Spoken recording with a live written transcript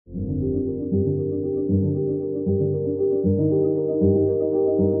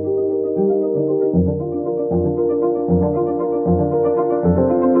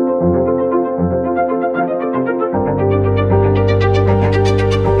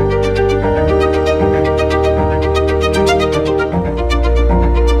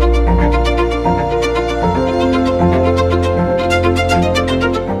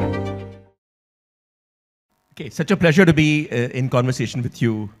such a pleasure to be in conversation with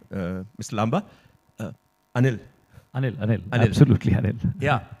you, Mr. Lamba. Anil. Anil. Absolutely, Anil.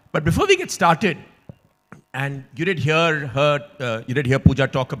 Yeah. But before we get started, and you did hear Pooja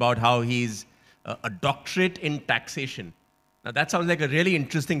talk about how he's a doctorate in taxation. Now that sounds like a really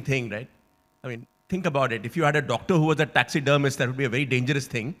interesting thing, right? I mean, think about it. If you had a doctor who was a taxidermist, that would be a very dangerous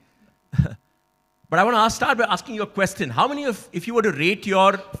thing. But I want to start by asking you a question. How many of, if you were to rate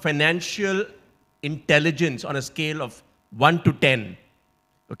your financial intelligence on a scale of 1 to 10,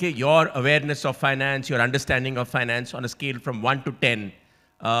 okay, your awareness of finance, your understanding of finance on a scale from 1 to 10,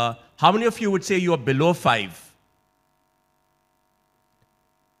 how many of you would say you are below 5?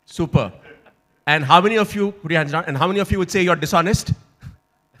 Super. And how many of you, put your hands down, and how many of you would say you're dishonest?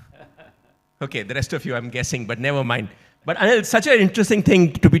 Okay, the rest of you I'm guessing, but never mind. But Anil, it's such an interesting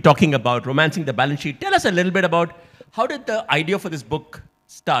thing to be talking about, romancing the balance sheet. Tell us a little bit about how did the idea for this book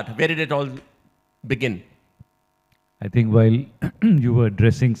start? Where did it all begin? I think while you were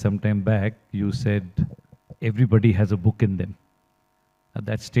addressing some time back, you said everybody has a book in them.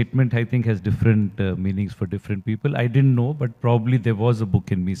 That statement, I think, has different meanings for different people. I didn't know, but probably there was a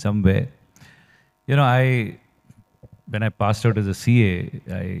book in me somewhere. You know, when I passed out as a CA,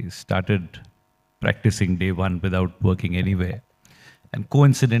 I started practicing day one without working anywhere. And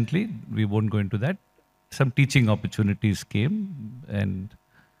coincidentally, we won't go into that, some teaching opportunities came and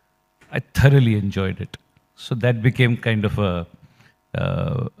I thoroughly enjoyed it. So that became kind of a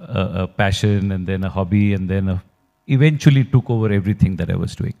passion and then a hobby and then eventually took over everything that I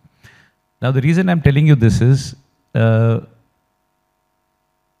was doing. Now the reason I'm telling you this is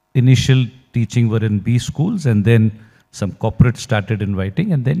initial teaching were in B schools and then some corporates started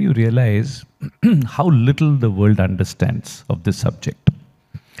inviting and then you realize how little the world understands of this subject.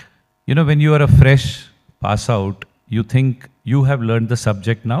 You know, when you are a fresh pass out, you think you have learned the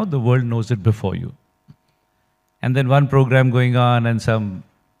subject now, the world knows it before you. And then one program going on and some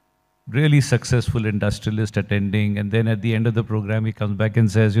really successful industrialist attending and then at the end of the program he comes back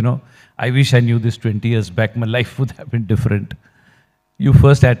and says, you know, I wish I knew this 20 years back, my life would have been different. You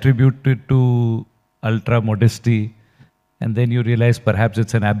first attribute it to ultra modesty and then you realize perhaps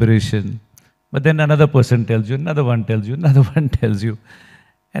it's an aberration. But then another person tells you, another one tells you, another one tells you.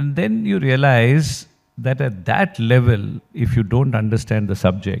 And then you realize that at that level, if you don't understand the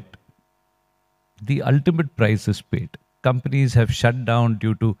subject, the ultimate price is paid. Companies have shut down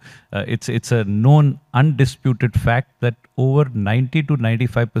due to, it's a known, undisputed fact that over 90 to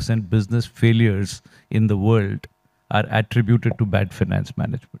 95% business failures in the world are attributed to bad finance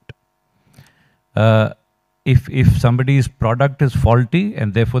management. If somebody's product is faulty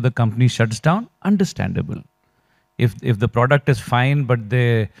and therefore the company shuts down, understandable. If the product is fine but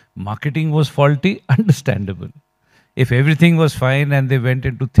the marketing was faulty, understandable. If everything was fine and they went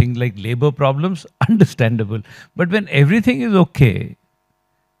into things like labor problems, understandable. But when everything is okay,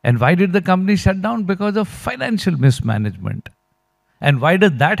 and why did the company shut down? Because of financial mismanagement. And why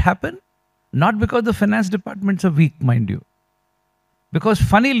does that happen? Not because the finance departments are weak, mind you. Because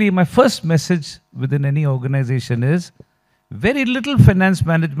funnily, my first message within any organization is, very little finance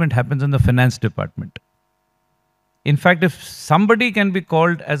management happens in the finance department. In fact, if somebody can be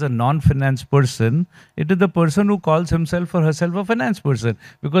called as a non-finance person, it is the person who calls himself or herself a finance person.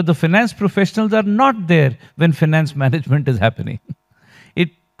 Because the finance professionals are not there when finance management is happening.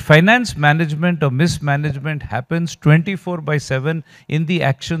 Finance management or mismanagement happens 24/7 in the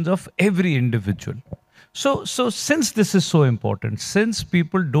actions of every individual. So since this is so important, since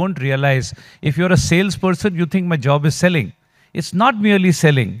people don't realize, if you're a salesperson, you think my job is selling. It's not merely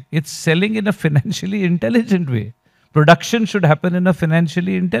selling. It's selling in a financially intelligent way. Production should happen in a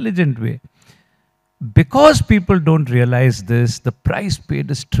financially intelligent way. Because people don't realize this, the price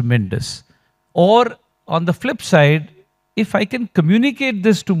paid is tremendous. Or on the flip side, if I can communicate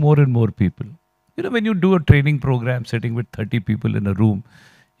this to more and more people, you know, when you do a training program sitting with 30 people in a room,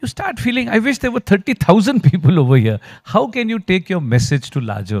 you start feeling, I wish there were 30,000 people over here. How can you take your message to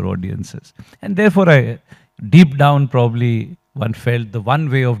larger audiences? And therefore, deep down, probably one felt the one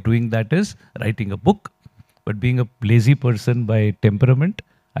way of doing that is writing a book. But being a lazy person by temperament,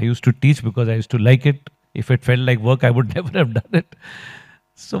 I used to teach because I used to like it. If it felt like work, I would never have done it.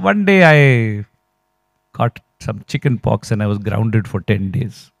 So one day I got some chicken pox and I was grounded for 10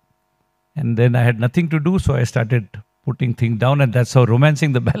 days. And then I had nothing to do, so I started putting things down, and that's how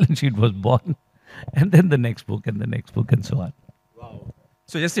Romancing the Balance Sheet was born. And then the next book and the next book and so on. Wow.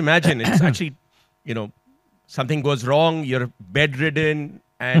 So just imagine, it's actually, you know, something goes wrong, you're bedridden,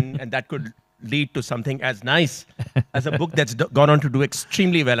 and that could lead to something as nice as a book that's gone on to do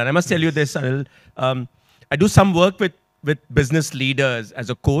extremely well. And I must tell you this, Anil, I do some work with business leaders as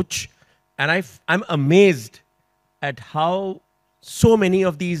a coach, and I'm amazed at how so many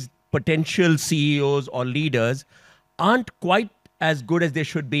of these potential CEOs or leaders aren't quite as good as they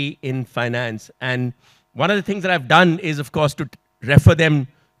should be in finance. And one of the things that I've done is, of course, to refer them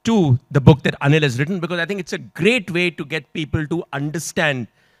to the book that Anil has written, because I think it's a great way to get people to understand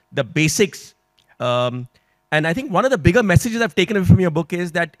the basics. And I think one of the bigger messages I've taken away from your book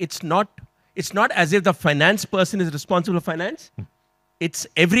is that it's not as if the finance person is responsible for finance. It's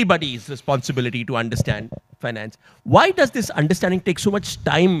everybody's responsibility to understand finance. Why does this understanding take so much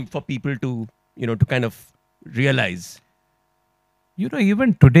time for people to, to kind of realize?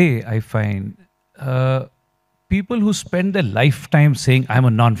 Even today, I find people who spend their lifetime saying, I'm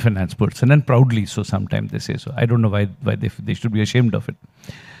a non-finance person, and proudly so sometimes they say so. I don't know why they should be ashamed of it.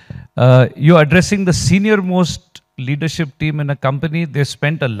 You're addressing the senior most leadership team in a company. They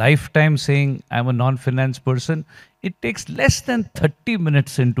spent a lifetime saying, I'm a non-finance person. It takes less than 30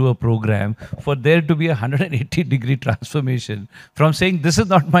 minutes into a program for there to be a 180-degree transformation from saying, this is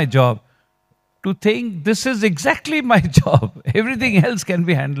not my job, to think this is exactly my job. Everything else can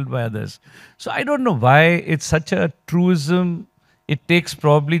be handled by others. So I don't know why it's such a truism. It takes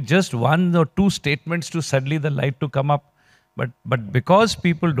probably just one or two statements to suddenly the light to come up. But because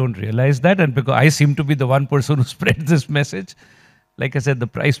people don't realize that, and because I seem to be the one person who spreads this message, like I said, the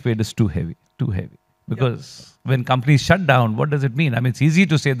price paid is too heavy. Because when companies shut down, what does it mean? I mean, it's easy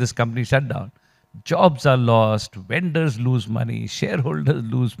to say this company shut down. Jobs are lost, vendors lose money, shareholders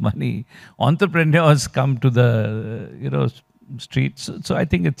lose money, entrepreneurs come to the streets. So I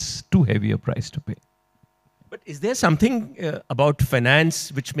think it's too heavy a price to pay. But is there something about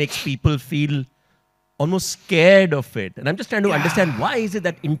finance which makes people feel almost scared of it? And I'm just trying to understand, why is it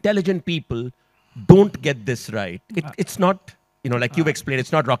that intelligent people don't get this right? It's not, like you've explained,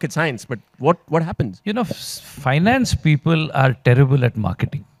 it's not rocket science, but what happens? Finance people are terrible at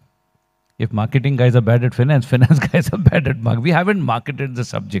marketing. If marketing guys are bad at finance, finance guys are bad at marketing. We haven't marketed the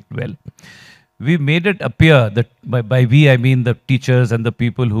subject well. We made it appear that, by we I mean the teachers and the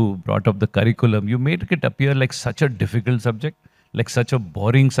people who brought up the curriculum, you made it appear like such a difficult subject, like such a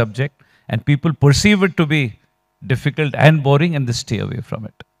boring subject, and people perceive it to be difficult and boring and they stay away from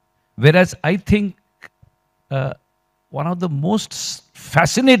it. Whereas I think one of the most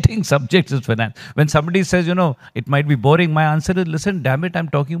fascinating subjects is finance. When somebody says, it might be boring, my answer is, listen, damn it, I'm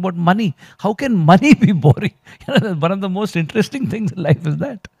talking about money. How can money be boring? One of the most interesting things in life is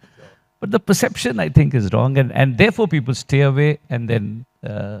that. But the perception, I think, is wrong. And therefore, people stay away, and then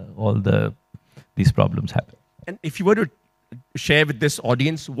these problems happen. And if you were to share with this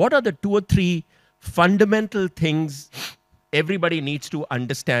audience, what are the 2 or 3 fundamental things everybody needs to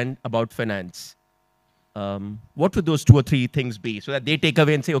understand about finance? What would those 2 or 3 things be, so that they take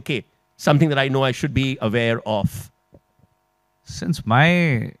away and say, okay, something that I know I should be aware of? Since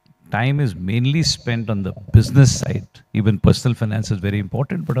my time is mainly spent on the business side, even personal finance is very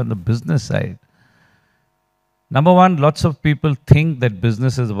important, but on the business side, number one, lots of people think that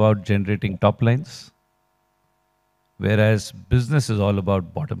business is about generating top lines, whereas business is all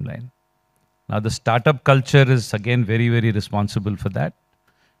about bottom line. Now, the startup culture is again very, very responsible for that.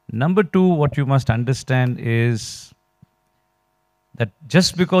 Number 2, what you must understand is that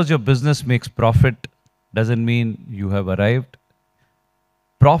just because your business makes profit doesn't mean you have arrived.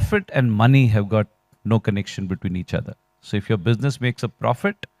 Profit and money have got no connection between each other. So if your business makes a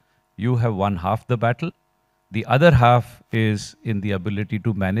profit, you have won half the battle. The other half is in the ability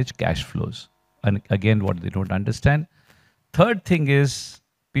to manage cash flows. And again, what they don't understand. Third thing is,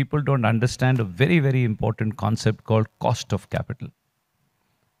 people don't understand a very, very important concept called cost of capital.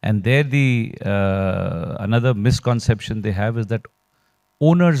 And there another misconception they have is that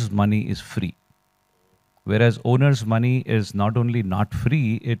owner's money is free. Whereas owner's money is not only not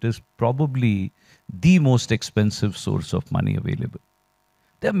free, it is probably the most expensive source of money available.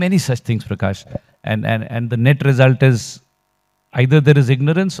 There are many such things, Prakash. And the net result is either there is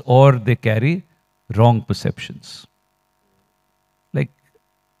ignorance or they carry wrong perceptions. Like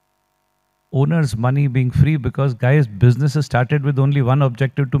owner's money being free, because guys, businesses started with only one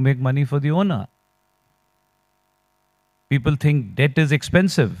objective: to make money for the owner. People think debt is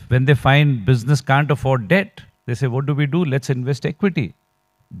expensive. When they find business can't afford debt, they say, what do? Let's invest equity.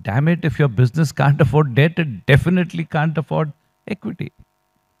 Damn it, if your business can't afford debt, it definitely can't afford equity.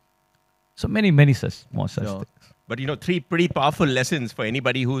 So many more such things. But 3 pretty powerful lessons for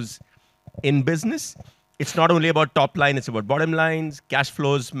anybody who's in business. It's not only about top line, it's about bottom lines, cash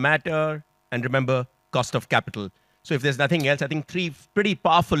flows matter, and remember, cost of capital. So if there's nothing else, I think 3 pretty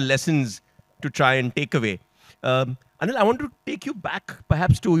powerful lessons to try and take away. Anil, I want to take you back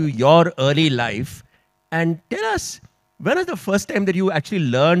perhaps to your early life and tell us, when was the first time that you actually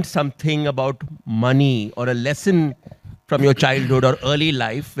learned something about money or a lesson from your childhood or early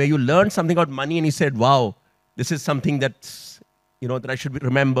life where you learned something about money and you said, wow, this is something that's, that I should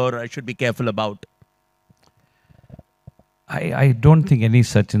remember, or I should be careful about? I don't think any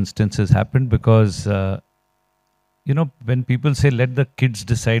such instances happened because, when people say let the kids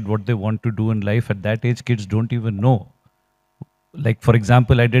decide what they want to do in life, at that age, kids don't even know. Like, for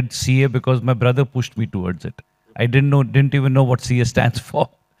example, I did CA because my brother pushed me towards it. I didn't even know what CA stands for.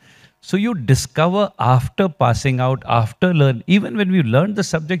 So you discover after passing out, after learn. Even when we learn the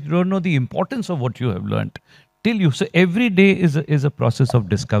subject, you don't know the importance of what you have learned till you. So every day is a process of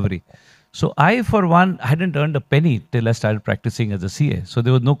discovery. So I, for one, hadn't earned a penny till I started practicing as a CA. So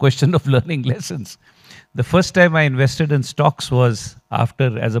there was no question of learning lessons. The first time I invested in stocks was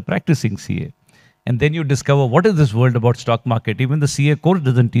as a practicing CA. And then you discover what is this world about stock market. Even the CA course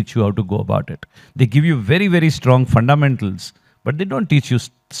doesn't teach you how to go about it. They give you very, very strong fundamentals, but they don't teach you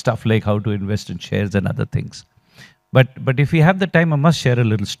stuff like how to invest in shares and other things. But if you have the time, I must share a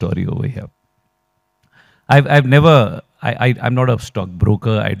little story over here. I'm not a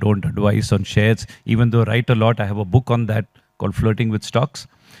stockbroker. I don't advise on shares, even though I write a lot. I have a book on that called Flirting with Stocks.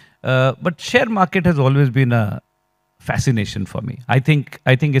 But share market has always been a fascination for me. I think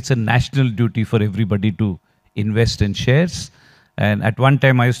it's a national duty for everybody to invest in shares. And at one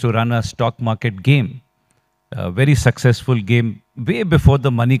time, I used to run a stock market game, a very successful game, way before the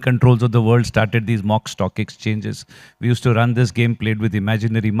money controls of the world started these mock stock exchanges. We used to run this game played with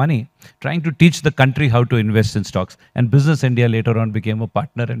imaginary money, trying to teach the country how to invest in stocks. And Business India later on became a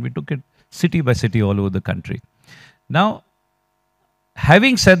partner, and we took it city by city all over the country. Now,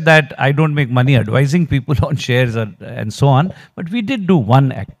 having said that, I don't make money advising people on shares and so on, but we did do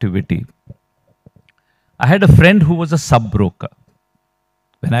one activity. I had a friend who was a sub-broker.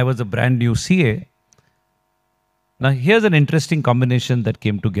 When I was a brand new CA, now here's an interesting combination that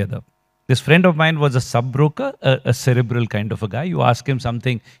came together. This friend of mine was a sub-broker, a cerebral kind of a guy. You ask him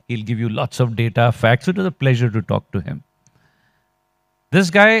something, he'll give you lots of data, facts. It was a pleasure to talk to him. This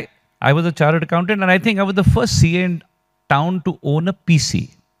guy, I was a chartered accountant, and I think I was the first CA in town to own a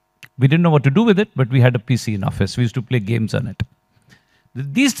PC. We didn't know what to do with it, but we had a PC in office. We used to play games on it.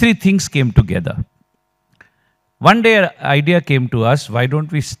 These three things came together. One day, an idea came to us, why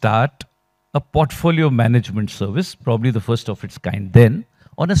don't we start a portfolio management service, probably the first of its kind then,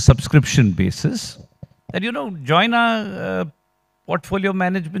 on a subscription basis. That, join our portfolio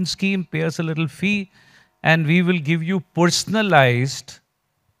management scheme, pay us a little fee, and we will give you personalized,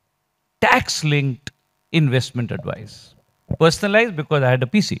 tax-linked investment advice. Personalized because I had a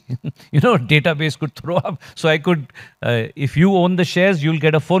PC. Database could throw up. So I could, if you own the shares, you'll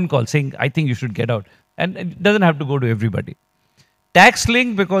get a phone call saying, I think you should get out. And it doesn't have to go to everybody. Tax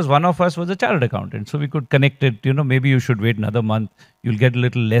link because one of us was a chartered accountant. So we could connect it. Maybe you should wait another month. You'll get a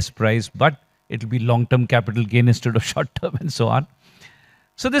little less price, but it'll be long-term capital gain instead of short-term and so on.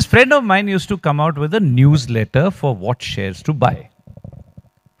 So this friend of mine used to come out with a newsletter for what shares to buy.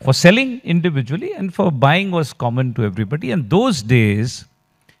 For selling individually and for buying was common to everybody. And those days,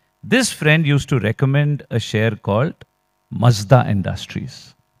 this friend used to recommend a share called Mazda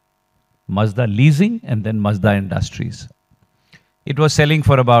Industries. Mazda Leasing and then Mazda Industries. It was selling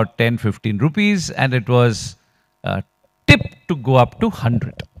for about 10, 15 rupees and it was tipped to go up to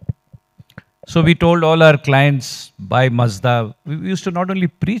 100. So we told all our clients, buy Mazda. We used to not only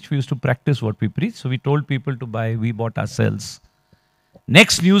preach, we used to practice what we preach. So we told people to buy, we bought ourselves.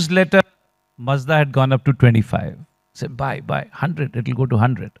 Next newsletter, Mazda had gone up to 25. Said, buy, 100, it'll go to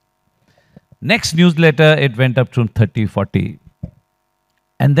 100. Next newsletter, it went up to 30, 40.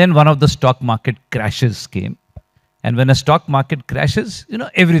 And then one of the stock market crashes came. And when a stock market crashes,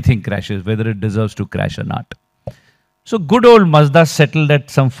 everything crashes, whether it deserves to crash or not. So good old Mazda settled at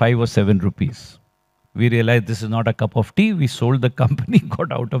some 5 or 7 rupees. We realized this is not a cup of tea. We sold the company,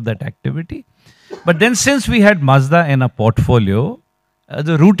 got out of that activity. But then since we had Mazda in a portfolio, as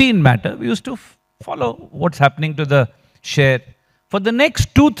a routine matter, we used to follow what's happening to the share. For the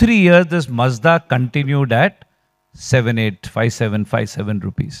next 2-3 years, this Mazda continued at 7, 8, 5, 7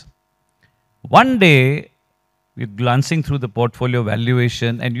 rupees. One day, we're glancing through the portfolio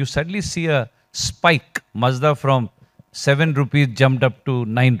valuation and you suddenly see a spike. Mazda from 7 rupees jumped up to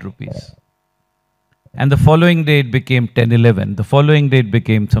 9 rupees. And the following day, it became 10, 11. The following day, it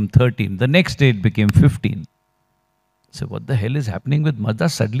became some 13. The next day, it became 15. So what the hell is happening with Mazda?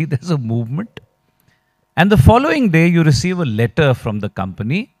 Suddenly, there's a movement. And the following day, you receive a letter from the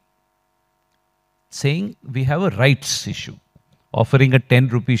company saying, we have a rights issue, offering a 10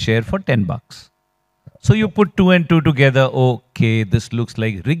 rupee share for 10 bucks. So you put 2 and 2 together. Okay, this looks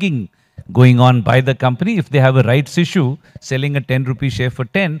like rigging. going on by the company. If they have a rights issue, selling a 10 rupee share for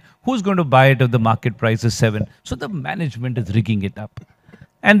 10, who's going to buy it if the market price is 7? So the management is rigging it up.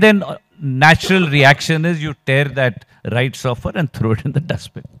 And then natural reaction is you tear that rights offer and throw it in the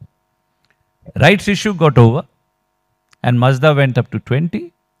dustbin. Rights issue got over, and Mazda went up to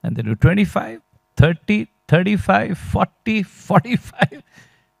 20, and then to 25, 30, 35, 40, 45.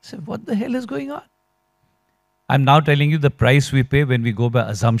 So what the hell is going on? I'm now telling you the price we pay when we go by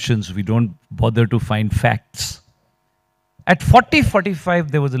assumptions. We don't bother to find facts. At 40,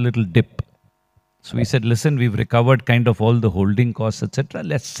 45, there was a little dip. So we said, listen, we've recovered kind of all the holding costs, etc.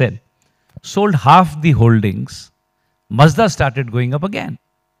 Let's sell. Sold half the holdings. Mazda started going up again.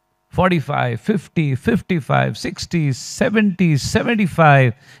 45, 50, 55, 60, 70,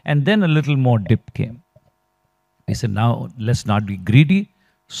 75, and then a little more dip came. We said, now let's not be greedy.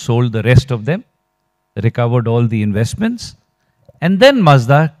 Sold the rest of them, recovered all the investments, and then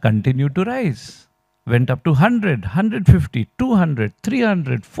Mazda continued to rise. Went up to 100, 150, 200,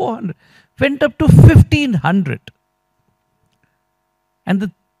 300, 400, went up to 1500. And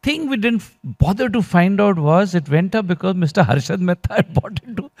the thing we didn't bother to find out was it went up because Mr. Harshad Mehta had bought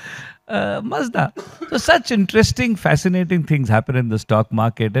into Mazda. So such interesting, fascinating things happen in the stock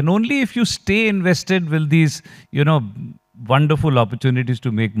market. And only if you stay invested will these, wonderful opportunities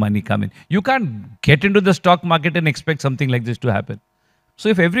to make money come in. You can't get into the stock market and expect something like this to happen. So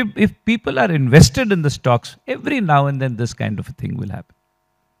if people are invested in the stocks, every now and then this kind of a thing will happen.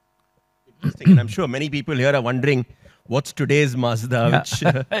 Interesting. And I'm sure many people here are wondering, what's today's Mazda?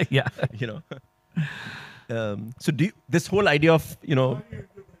 Yeah. Which, so this whole idea of,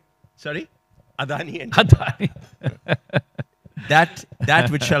 sorry? Adani. And Adani.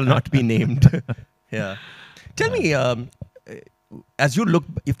 that which shall not be named. Yeah. Tell me, as you look,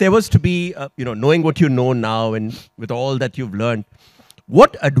 if there was to be, knowing what you know now and with all that you've learned,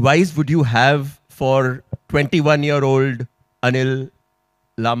 what advice would you have for 21-year-old Anil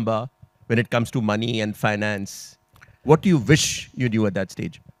Lamba when it comes to money and finance? What do you wish you knew at that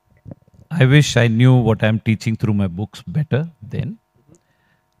stage? I wish I knew what I'm teaching through my books better then.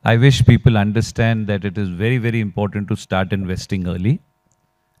 I wish people understand that it is very, very important to start investing early.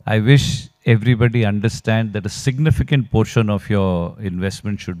 I wish everybody understand that a significant portion of your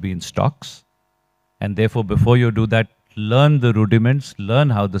investment should be in stocks. And therefore, before you do that, learn the rudiments, learn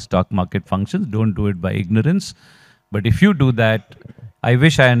how the stock market functions. Don't do it by ignorance. But if you do that, I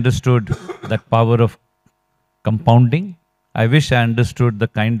wish I understood that power of compounding. I wish I understood the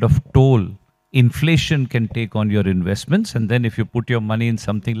kind of toll inflation can take on your investments. And then if you put your money in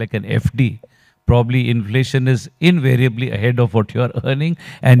something like an FD, probably inflation is invariably ahead of what you're earning,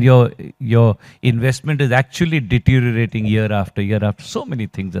 and your investment is actually deteriorating year after year after. So many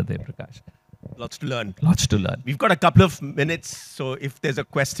things are there, Prakash. Lots to learn. Lots to learn. We've got a couple of minutes, so if there's a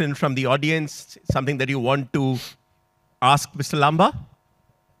question from the audience, something that you want to ask Mr. Lamba,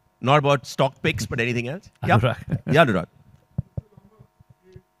 not about stock picks, but anything else? Yeah, yeah, Anurag.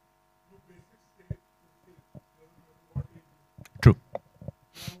 True.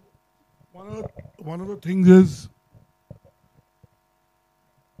 One of the things is,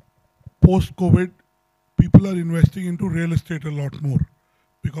 post-COVID, people are investing into real estate a lot more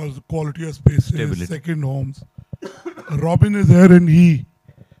because the quality of spaces, Stability. second homes. Robin is here and he,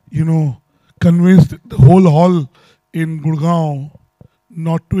 convinced the whole hall in Gurgaon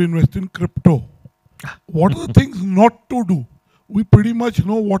not to invest in crypto. What are the things not to do? We pretty much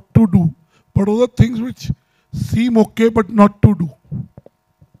know what to do, but what are the things which seem okay but not to do?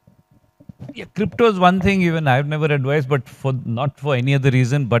 Yeah, crypto is one thing even I've never advised, but not for any other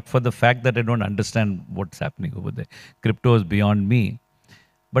reason, but for the fact that I don't understand what's happening over there. Crypto is beyond me.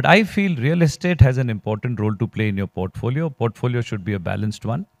 But I feel real estate has an important role to play in your portfolio. Portfolio should be a balanced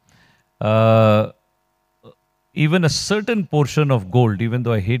one. Even a certain portion of gold, even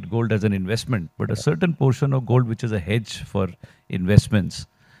though I hate gold as an investment, but a certain portion of gold which is a hedge for investments.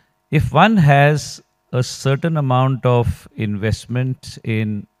 If one has a certain amount of investment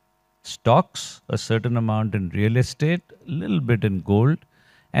in stocks, a certain amount in real estate, a little bit in gold,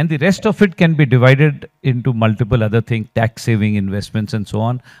 and the rest of it can be divided into multiple other things, tax saving investments and so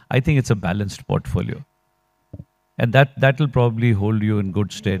on. I think it's a balanced portfolio. And that will probably hold you in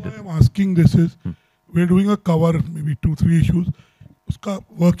good stead. Why I'm asking this is, we're doing a cover, maybe 2-3 issues. Uska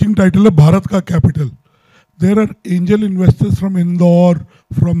working title is Bharat Ka Capital. There are angel investors from Indore,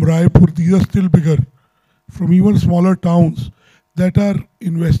 from Raipur, these are still bigger, from even smaller towns that are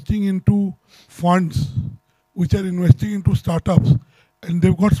investing into funds, which are investing into startups, and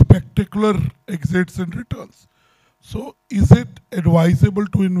they've got spectacular exits and returns. So is it advisable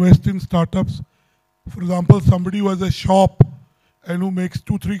to invest in startups? For example, somebody who has a shop and who makes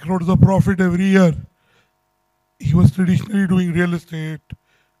 2-3 crores of profit every year. He was traditionally doing real estate,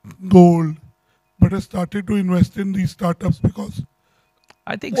 gold, but has started to invest in these startups because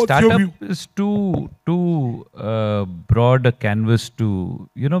I think what's your startup view? is too broad a canvas to,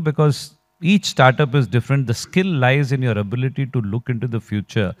 because each startup is different. The skill lies in your ability to look into the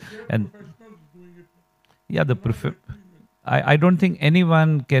future. And yeah, I don't think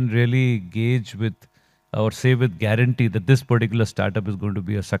anyone can really gauge with or say with guarantee that this particular startup is going to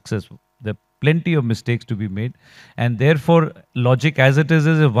be a success. There are plenty of mistakes to be made. And therefore, logic as it is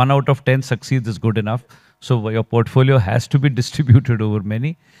if 1 out of 10 succeeds is good enough. So your portfolio has to be distributed over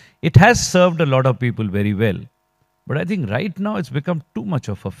many. It has served a lot of people very well. But I think right now it's become too much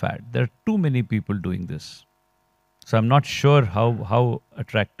of a fad. There are too many people doing this. So I'm not sure how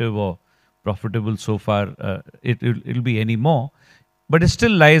attractive or profitable so far it'll be anymore. But it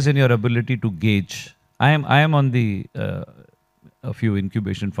still lies in your ability to gauge. I am on a few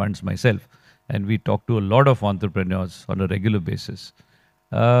incubation funds myself, and we talk to a lot of entrepreneurs on a regular basis.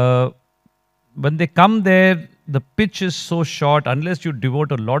 When they come there, the pitch is so short. Unless you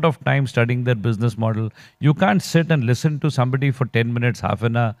devote a lot of time studying their business model, you can't sit and listen to somebody for 10 minutes, half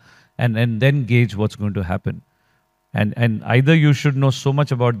an hour, and then gauge what's going to happen. And either you should know so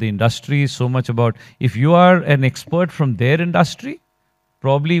much about the industry, so much about, if you are an expert from their industry,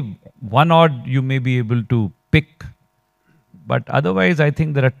 probably one odd you may be able to pick. But otherwise, I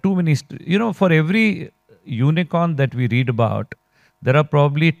think there are too many, for every unicorn that we read about, there are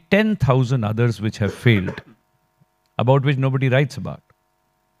probably 10,000 others which have failed, about which nobody writes about.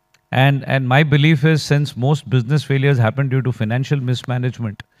 And my belief is, since most business failures happen due to financial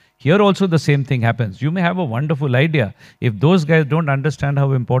mismanagement, here also the same thing happens. You may have a wonderful idea. If those guys don't understand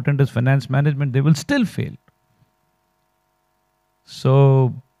how important is finance management, they will still fail.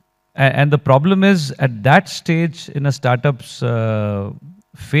 So, and the problem is, at that stage in a startup's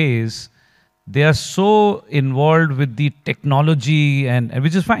phase, they are so involved with the technology, and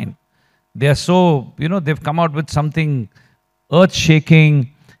which is fine. They are so, they've come out with something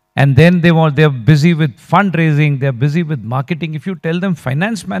earth-shaking, and then they're busy with fundraising, they're busy with marketing. If you tell them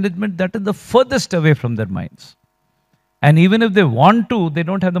finance management, that is the furthest away from their minds. And even if they want to, they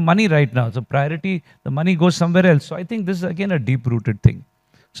don't have the money right now. So priority, the money goes somewhere else. So I think this is again a deep-rooted thing.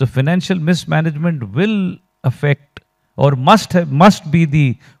 So financial mismanagement will affect, or must be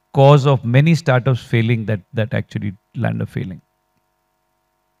the cause of many startups failing that actually land up failing.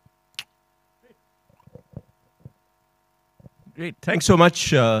 Great. Thanks so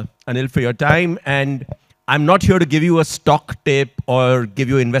much, Anil, for your time. And I'm not here to give you a stock tip or give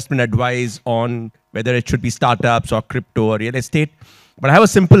you investment advice on whether it should be startups or crypto or real estate. But I have a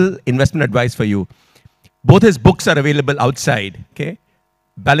simple investment advice for you. Both his books are available outside. Okay,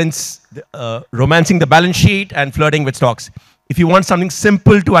 Romancing the Balance Sheet and Flirting with Stocks. If you want something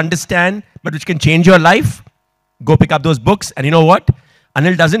simple to understand, but which can change your life, go pick up those books. And you know what?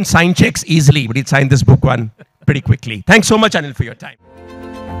 Anil doesn't sign checks easily, but he'd sign this book one pretty quickly. Thanks so much, Anil, for your time.